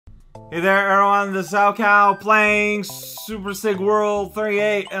Hey there everyone, this is SoCal playing Super SIG World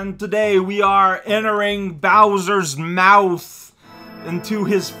 38, and today we are entering Bowser's mouth into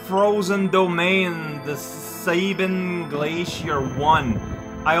his frozen domain, the Sieben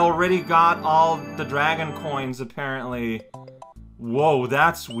Glacier1. I already got all the dragon coins apparently. Whoa,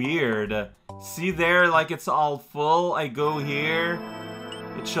 that's weird. See there, like it's all full, I go here,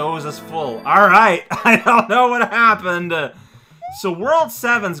 it shows us full. Alright, I don't know what happened. So World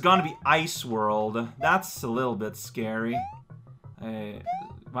 7's gonna be Ice World. That's a little bit scary.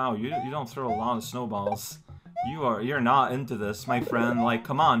 Wow, you don't throw a lot of snowballs. You're not into this, my friend. Like,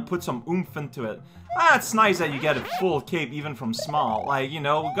 come on, put some oomph into it. Ah, it's nice that you get a full cape even from small. Like, you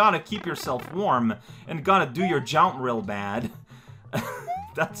know, gotta keep yourself warm and gotta do your jump real bad.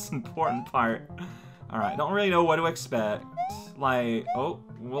 That's the important part. Alright, don't really know what to expect. Like, oh,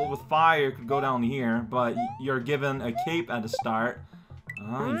 well, with fire you could go down here, but you're given a cape at the start.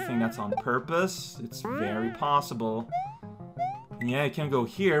 You think that's on purpose? It's very possible. Yeah, I can go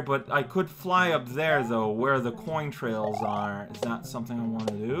here, but I could fly up there, though, where the coin trails are. Is that something I want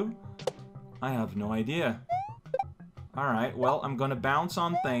to do? I have no idea. Alright, well, I'm gonna bounce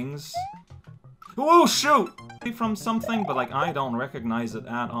on things. Oh, shoot! From something, but, like, I don't recognize it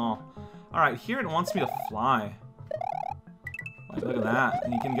at all. Alright, here it wants me to fly. Like, look at that.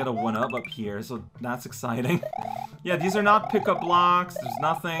 And you can get a 1-up up here, so that's exciting. Yeah, these are not pickup blocks. There's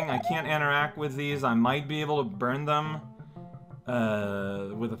nothing. I can't interact with these. I might be able to burn them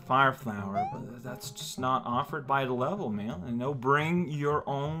with a fire flower, but that's just not offered by the level, man. And no, bring your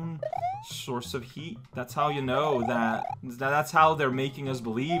own source of heat. That's how you know that's how they're making us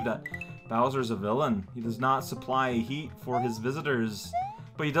believe that Bowser's a villain. He does not supply heat for his visitors.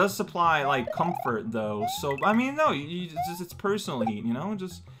 But he does supply, like, comfort, though. So, I mean, no, it's personal heat, you know?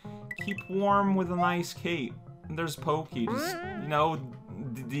 Just keep warm with a nice cape. And there's Pokey, just, you know,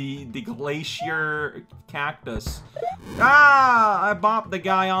 the glacier cactus. Ah! I bopped the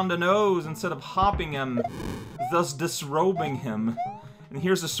guy on the nose instead of hopping him, thus disrobing him. And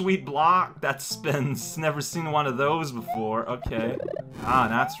here's a sweet block that spins. Never seen one of those before. Okay. Ah,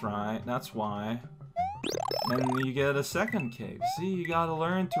 that's right. That's why. And you get a second cape. See, you gotta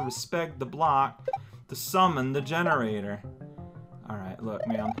learn to respect the block to summon the generator. Alright, look,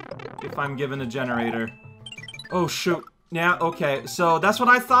 man. If I'm given a generator... Oh, shoot. Yeah, okay. So, that's what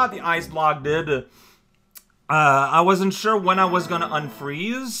I thought the ice block did. I wasn't sure when I was gonna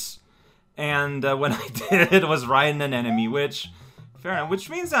unfreeze. And when I did, it was right in an enemy, which... Fair enough. Which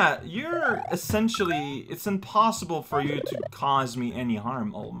means that you're essentially... It's impossible for you to cause me any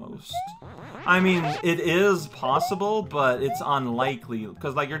harm, almost. I mean, it is possible, but it's unlikely.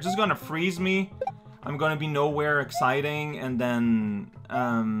 Because, like, you're just gonna freeze me. I'm gonna be nowhere exciting, and then,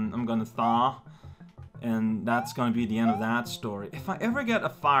 I'm gonna thaw. And that's gonna be the end of that story. If I ever get a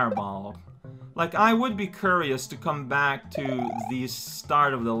fireball, like, I would be curious to come back to the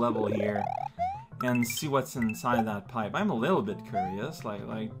start of the level here. And see what's inside that pipe. I'm a little bit curious, like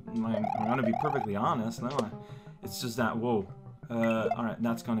I'm gonna be perfectly honest. No, it's just that, whoa. Alright,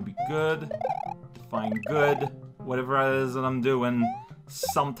 that's gonna be good. Define good. Whatever it is that I'm doing,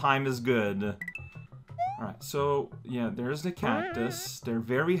 sometime is good. Alright, so, yeah, there's the cactus. They're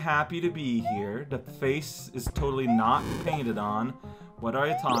very happy to be here. The face is totally not painted on. What are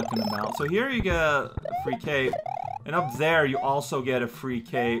you talking about? So here you get a free cape. And up there, you also get a free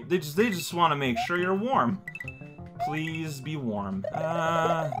cape. They just want to make sure you're warm. Please be warm.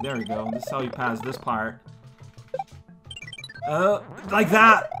 There we go. This is how you pass this part. Like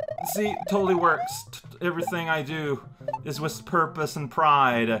that! See, totally works. Everything I do is with purpose and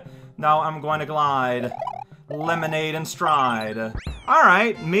pride. Now I'm going to glide. Lemonade and stride.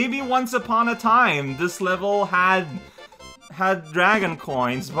 Alright, maybe once upon a time, this level had dragon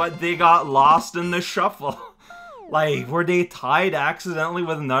coins, but they got lost in the shuffle. Like, were they tied accidentally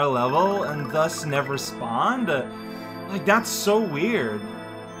with another level and thus never spawned? Like, that's so weird.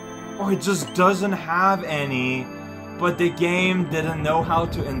 Or it just doesn't have any, but the game didn't know how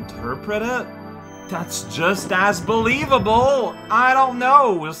to interpret it? That's just as believable! I don't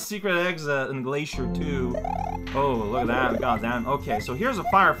know! A secret exit in Glacier 2. Oh, look at that. Goddamn. Okay, so here's a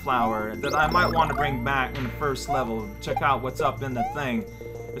fire flower that I might want to bring back in the first level. Check out what's up in the thing.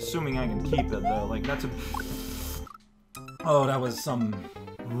 Assuming I can keep it, though. Like, that's a... Oh, that was some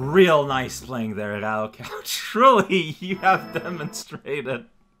real nice playing there at SoCal. Truly, you have demonstrated.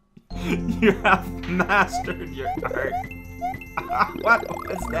 You have mastered your art. What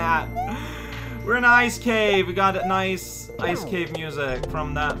was that? We're in an ice cave. We got that nice ice cave music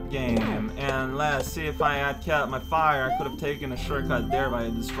from that game. And let's see if I had kept my fire. I could have taken a shortcut there by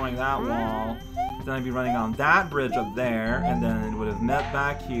destroying that wall. Then I'd be running on that bridge up there, and then it would have met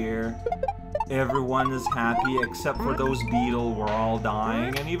back here. Everyone is happy except for those beetles were all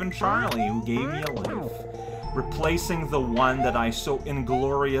dying, and even Charlie, who gave me a life. Replacing the one that I so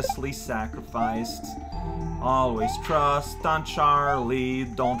ingloriously sacrificed. Always trust on Charlie,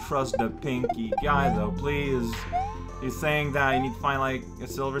 don't trust the pinky guy though, please. You think that you need to find like a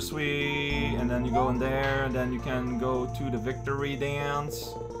silver sweet, and then you go in there, and then you can go to the victory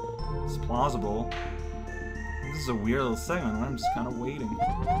dance. It's plausible. This is a weird little segment where I'm just kind of waiting.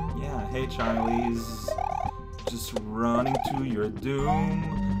 Yeah, hey Charlie's. Just running to your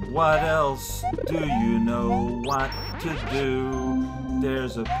doom. What else do you know what to do?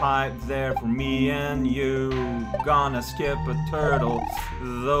 There's a pipe there for me and you. Gonna skip a turtle.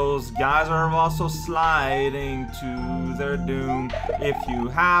 Those guys are also sliding to their doom. If you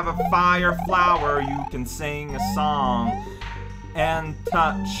have a fire flower, you can sing a song and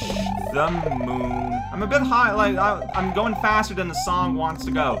touch the moon. I'm a bit high, like, I'm going faster than the song wants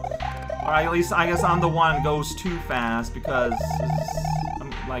to go. Or at least, I guess I'm the one who goes too fast because,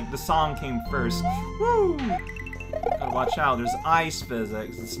 like, the song came first. Woo! Gotta watch out, there's ice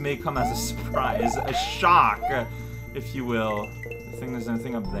physics. This may come as a surprise, a shock, if you will. I think there's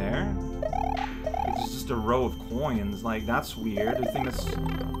anything up there. It's just a row of coins, like, that's weird. I think that's...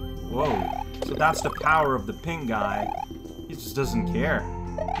 Whoa. So that's the power of the pink guy. He just doesn't care.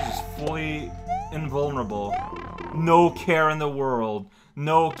 He's just fully invulnerable. No care in the world.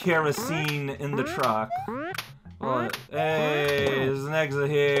 No kerosene in the truck. Well, hey, there's an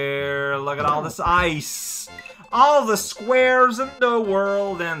exit here. Look at all this ice. All the squares in the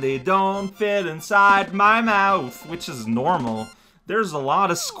world, and they don't fit inside my mouth, which is normal. There's a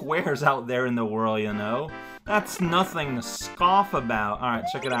lot of squares out there in the world, you know. That's nothing to scoff about. Alright,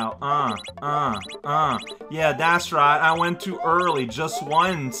 check it out. Yeah, that's right. I went too early just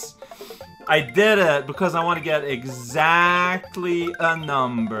once. I did it because I want to get exactly a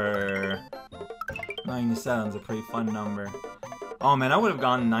number. 97 is a pretty fun number. Oh man, I would have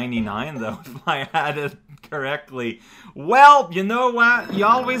gone 99 though if I had it correctly. Well, you know what? You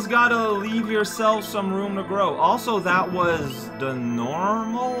always gotta leave yourself some room to grow. Also, that was the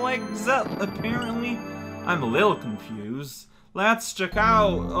normal exit, apparently. I'm a little confused. Let's check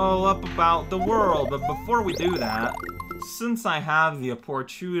out all up about the world, but before we do that, since I have the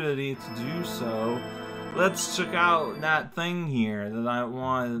opportunity to do so, let's check out that thing here that I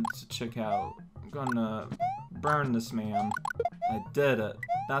wanted to check out. I'm gonna burn this man. I did it.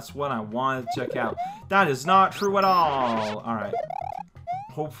 That's what I wanted to check out. That is not true at all. Alright.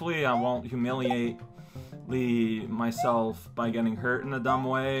 Hopefully I won't humiliate myself by getting hurt in a dumb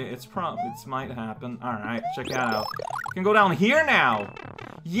way. It might happen. Alright, check that out. We can go down here now.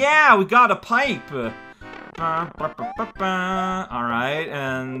 Yeah, we got a pipe. Alright,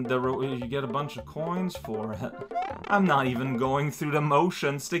 and you get a bunch of coins for it. I'm not even going through the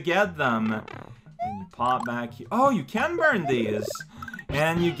motions to get them. And you pop back here. Oh, you can burn these.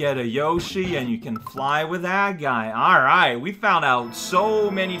 And you get a Yoshi, and you can fly with that guy. Alright, we found out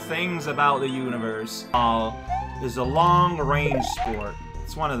so many things about the universe. Is a long-range sport.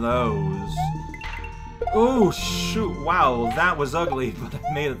 It's one of those. Oh, shoot. Wow, that was ugly, but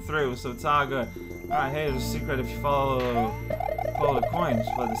I made it through, so it's all good. Alright, hey, there's a secret if you follow the coins,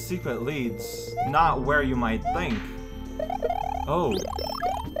 but the secret leads not where you might think. Oh.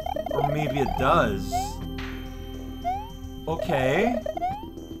 Or maybe it does. Okay.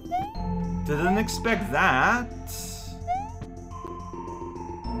 Didn't expect that.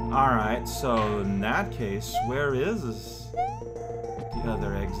 Alright, so in that case, where is the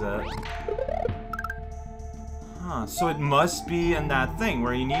other exit? Huh, so it must be in that thing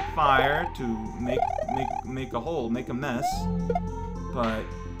where you need fire to make a hole, make a mess. But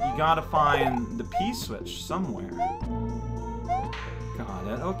you gotta find the P-switch somewhere. Got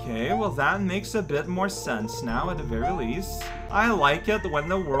it. Okay, well that makes a bit more sense now at the very least. I like it when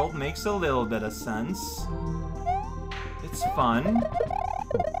the world makes a little bit of sense. It's fun.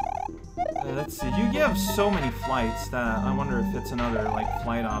 Let's see, you give so many flights that I wonder if it's another, like,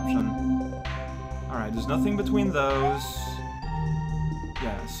 flight option. Alright, there's nothing between those.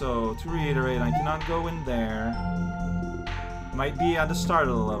 Yeah, so to reiterate, I cannot go in there. Might be at the start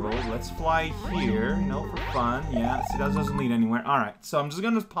of the level. Let's fly here, you know, for fun. Yeah, see, that doesn't lead anywhere. Alright, so I'm just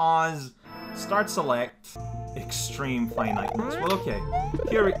gonna pause, start select, extreme finiteness. Well, okay.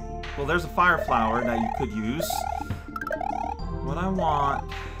 Here well, there's a fire flower that you could use. What I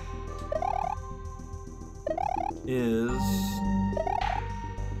want is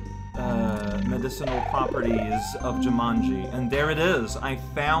medicinal properties of Jumanji. And there it is. I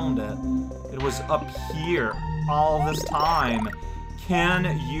found it. It was up here all this time.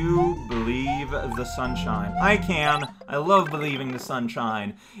 Can you believe the sunshine? I can. I love believing the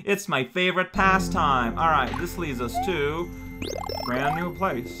sunshine. It's my favorite pastime. Alright, this leads us to brand new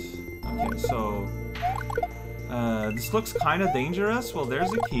place. Okay, so this looks kind of dangerous. Well,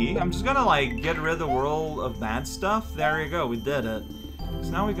 there's a key. I'm just gonna like get rid of the world of bad stuff. There you go, we did it. So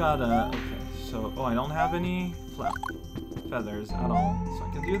now we got okay, so I don't have any feathers at all. So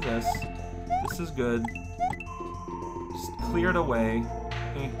I can do this. This is good. Just clear it away.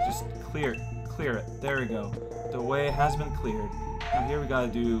 Okay, just clear it. There we go. The way has been cleared. Now here we gotta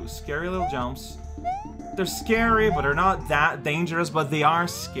do scary little jumps. They're scary, but they're not that dangerous, but they are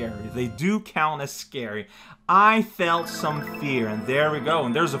scary. They do count as scary. I felt some fear, and there we go.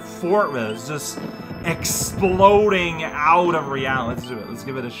 And there's a fortress just exploding out of reality. Let's do it. Let's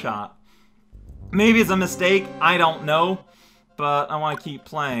give it a shot. Maybe it's a mistake. I don't know. But I want to keep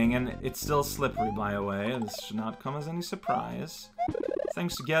playing, and it's still slippery, by the way. This should not come as any surprise.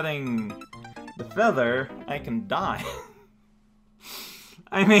 Thanks to getting the feather, I can die.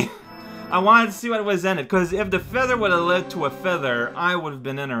 I mean, I wanted to see what was in it, because if the feather would have led to a feather, I would have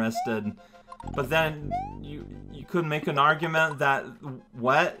been interested. But then, you could make an argument that,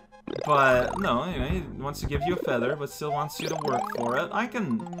 what? But, no, anyway, he wants to give you a feather, but still wants you to work for it. I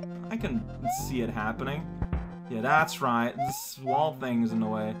can see it happening. Yeah, that's right. This wall thing's in the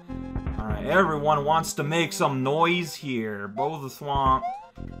way. Alright, everyone wants to make some noise here. Both the swamp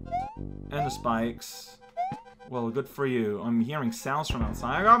and the spikes. Well, good for you. I'm hearing sounds from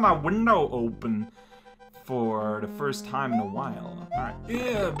outside. I got my window open for the first time in a while. Alright,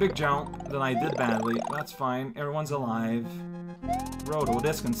 yeah, big jump that I did badly. That's fine. Everyone's alive. Roto,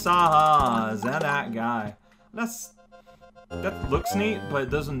 Disc, and Saha. Is that guy? That looks neat, but it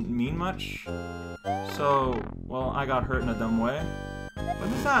doesn't mean much. So, well, I got hurt in a dumb way. What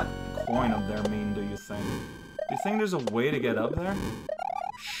does that coin up there mean, do you think? Do you think there's a way to get up there?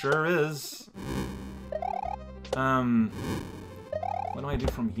 Sure is. What do I do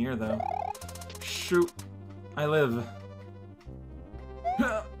from here, though? Shoot. I live.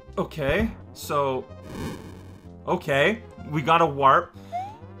 Okay, so... Okay, we got a warp.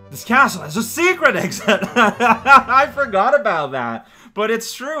 This castle has a secret exit! I forgot about that. But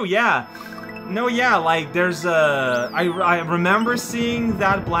it's true, yeah. No, yeah, like, there's a... I remember seeing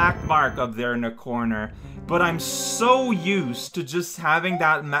that black mark up there in the corner. But I'm so used to just having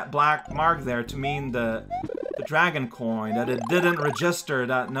that black mark there to mean the dragon coin that it didn't register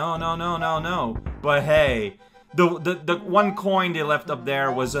that... No. But hey, the one coin they left up there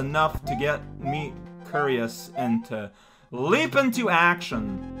was enough to get me curious and to leap into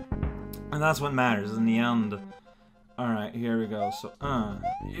action. And that's what matters in the end. Alright, here we go. So,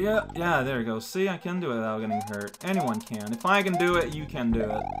 yeah, there we go. See, I can do it without getting hurt. Anyone can. If I can do it, you can do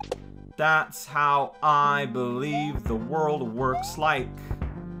it. That's how I believe the world works like.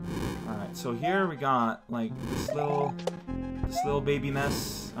 Alright, so here we got, like, this little baby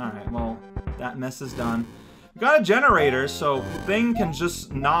mess. Alright, well, that mess is done. We got a generator, so thing can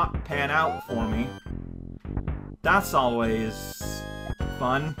just not pan out for me. That's always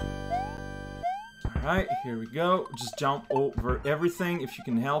fun. Alright, here we go. Just jump over everything if you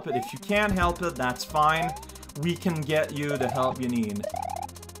can help it. If you can't help it, that's fine. We can get you the help you need.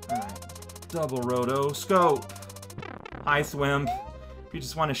 Alright. Double roto scope. Hi, Thwimp. If you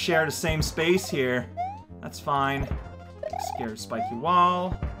just want to share the same space here, that's fine. Big, scary spiky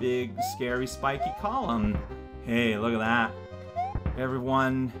wall. Big, scary spiky column. Hey, look at that.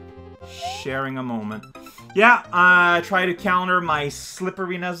 Everyone sharing a moment. Yeah, I tried to counter my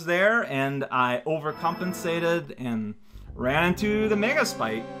slipperiness there, and I overcompensated and ran into the Mega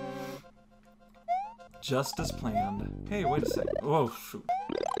Spike. Just as planned. Hey, wait a sec. Whoa, shoot.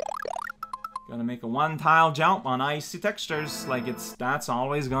 Gotta make a one-tile jump on icy textures. Like, that's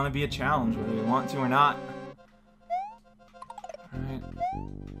always gonna be a challenge, whether you want to or not. Alright.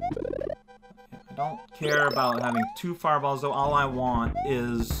 I don't care about having 2 fireballs, though. All I want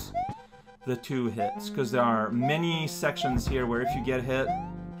is the 2 hits, because there are many sections here where if you get hit,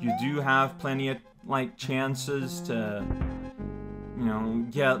 you do have plenty of, like, chances to, you know,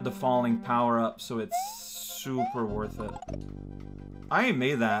 get the falling power up, so it's super worth it. I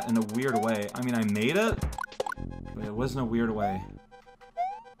made that in a weird way. I mean, I made it, but it wasn't a weird way.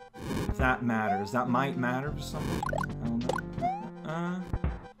 If that matters. That might matter for something. I don't know.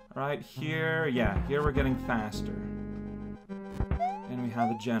 Right here, yeah, here we're getting faster. And we have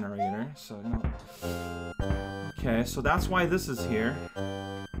a generator, so, you know. Okay, so that's why this is here.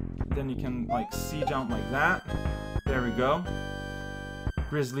 Then you can, like, C-jump like that. There we go.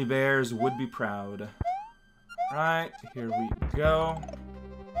 Grizzly bears would be proud. Right, here we go.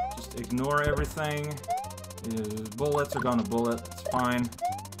 Just ignore everything. Bullets are gonna bullet, it's fine.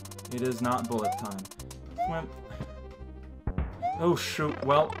 It is not bullet time. Well, oh shoot,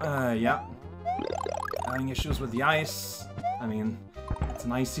 well, yeah. Having issues with the ice. I mean, it's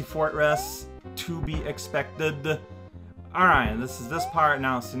an icy fortress. To be expected. Alright, this is this part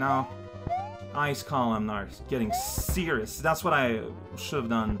now. See now, ice column are getting serious. That's what I should have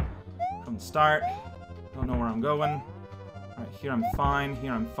done from the start. Don't know where I'm going. Alright, here I'm fine,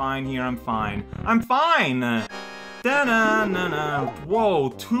 here I'm fine, here I'm fine. I'm fine! Da-na-na-na. Whoa,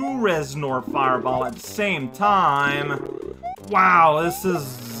 2 Reznor Fireball at the same time. Wow, this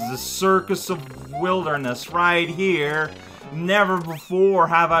is the circus of wilderness right here. Never before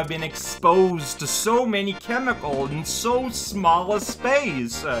have I been exposed to so many chemicals in so small a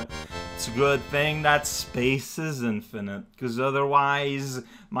space. It's a good thing that space is infinite, because otherwise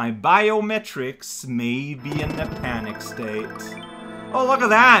my biometrics may be in a panic state. Oh, look at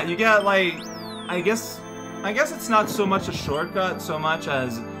that! You get, like, I guess it's not so much a shortcut so much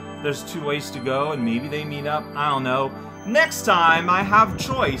as there's 2 ways to go and maybe they meet up. I don't know. Next time I have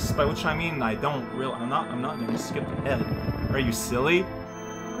choice, by which I mean I don't really. I'm not gonna skip ahead. Are you silly?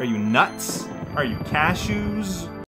 Are you nuts? Are you cashews?